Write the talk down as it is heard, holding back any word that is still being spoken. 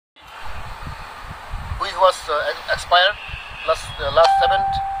which was expired last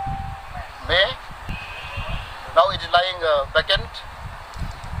 7th May. Now it is lying vacant,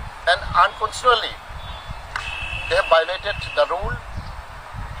 and unfortunately they have violated the rule.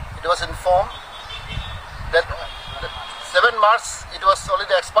 It was informed that 7 March it was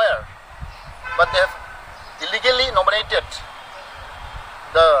already expired, but they have illegally nominated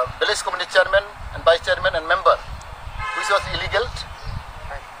the village committee chairman and vice chairman and member, which was illegal.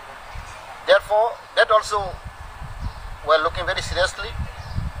 Therefore, that also we are looking very seriously.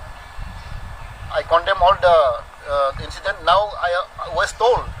 I condemn all the incident. Now I was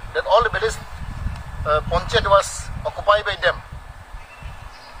told that all the village Panchat was occupied by them,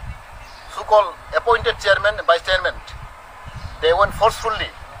 so-called appointed chairman and vice chairman. They went forcefully.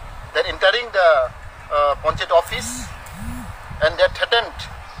 They're entering the Panchat office and they threatened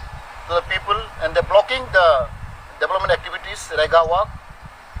to the people, and they're blocking the development activities, Rega work,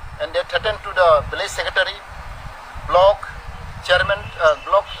 and they threatened to the village secretary, block chairman,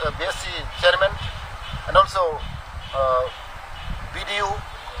 BSc chairman, and also BDU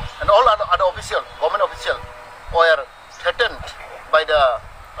and all other official, government official, were threatened by the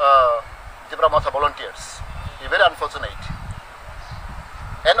Tipramotha volunteers. It's very unfortunate.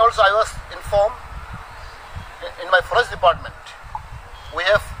 And also I was informed in my forest department, we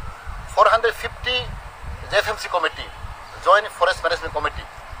have 450 JFMC committee, Joint Forest Management Committee,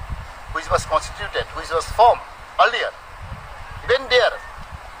 which was constituted, which was formed earlier. Even there,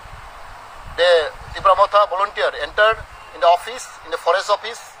 the Tipramotha volunteer entered in the office, in the forest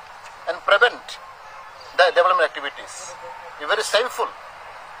office, and prevent the development activities. It's very shameful.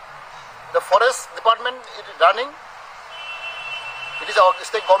 The forest department is running. It is our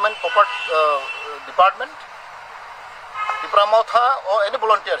state government department. Tipramotha or any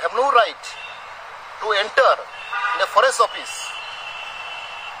volunteer have no right to enter in the forest office.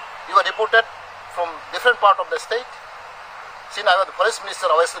 You are reported from different part of the state. Since I was the forest minister,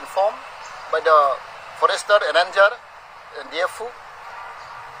 I was informed by the forester, ranger, and DFU.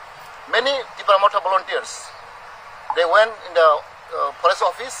 Many Tipramotha volunteers, they went in the forest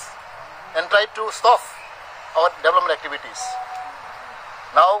office and tried to stop our development activities.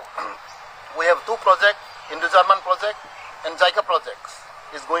 Now we have two projects, Indo-German project and JICA projects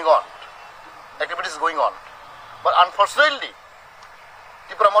is going on. Activities is going on. But unfortunately,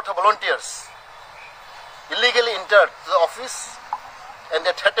 Tipramotha volunteers illegally entered the office and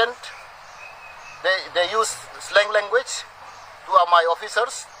they threatened, they use slang language to my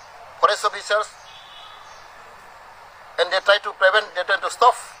officers, forest officers, and they try to prevent, they try to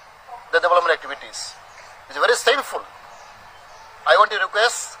stop the development activities. It's very shameful. I want to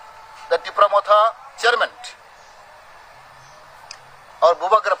request the Tipramotha chairman, our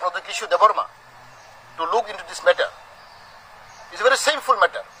Bubagra Pradukishu Deborma, to look into this matter. It's a very shameful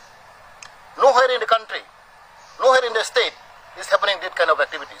matter. Nowhere in the country, nowhere in the state is happening this kind of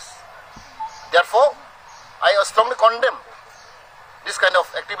activities. Therefore, I strongly condemn this kind of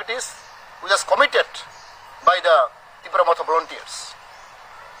activities which is committed by the Tipramotha volunteers.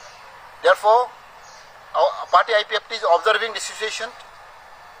 Therefore, our party ipft is observing the situation.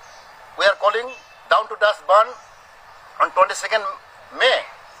 We are calling down to dust burn on 22nd May.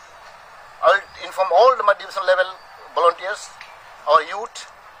 I will inform all the division level volunteers, our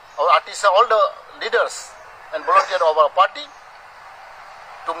youth, our artists, all the leaders and volunteers of our party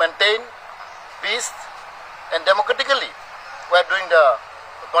to maintain peace, and democratically we are doing the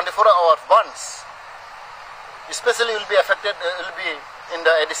 24-hour burns. Especially will be affected, will be in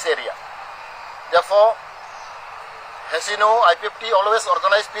the Addis area. Therefore, as you know, ipft always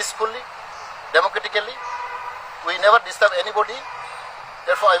organize peacefully, democratically. We never disturb anybody.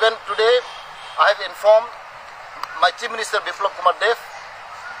 Therefore, even today, I have informed my Chief Minister Biplab Kumar Dev.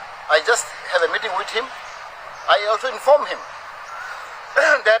 I just have a meeting with him. I also inform him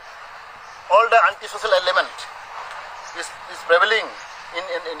that all the anti-social element is prevailing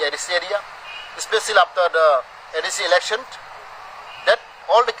in the Addis area, especially after the Addis election, that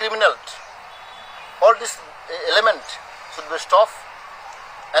all the criminals, all this element should be stopped,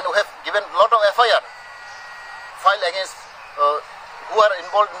 and we have given a lot of FIR filed against who are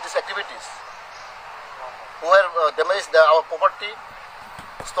involved in these activities, who have damaged our property,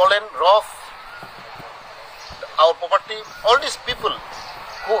 stolen, robbed our property. All these people,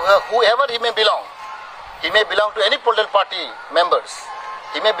 whoever he may belong to any political party members,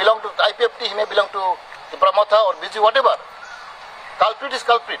 he may belong to ipft, he may belong to the Pramotha or BG, whatever. Culprit is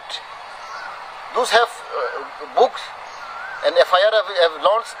culprit. Those have books and FIR have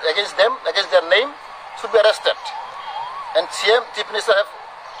launched against them, against their name, should be arrested. And CM, Chief Minister, have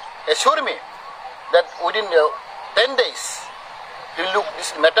assured me that within 10 days he will look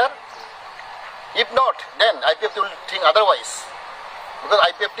this matter If not, then IPFT will think otherwise. Because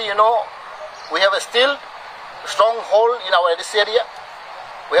IPFT, we have a still stronghold in our this area.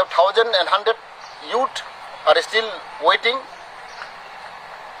 We have 1,100 youth are still waiting.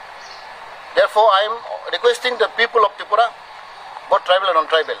 Therefore, I am requesting the people of Tripura, both tribal and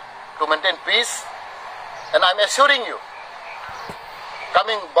non-tribal, to maintain peace. And I am assuring you,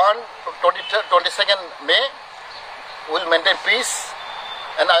 coming Ban 22nd May, we will maintain peace.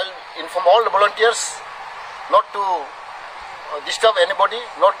 And I will inform all the volunteers not to disturb anybody,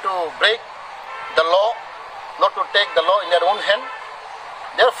 not to break the law, not to take the law in their own hand.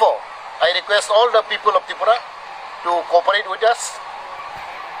 Therefore, I request all the people of Tripura to cooperate with us,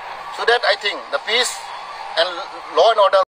 so that I think the peace and law and order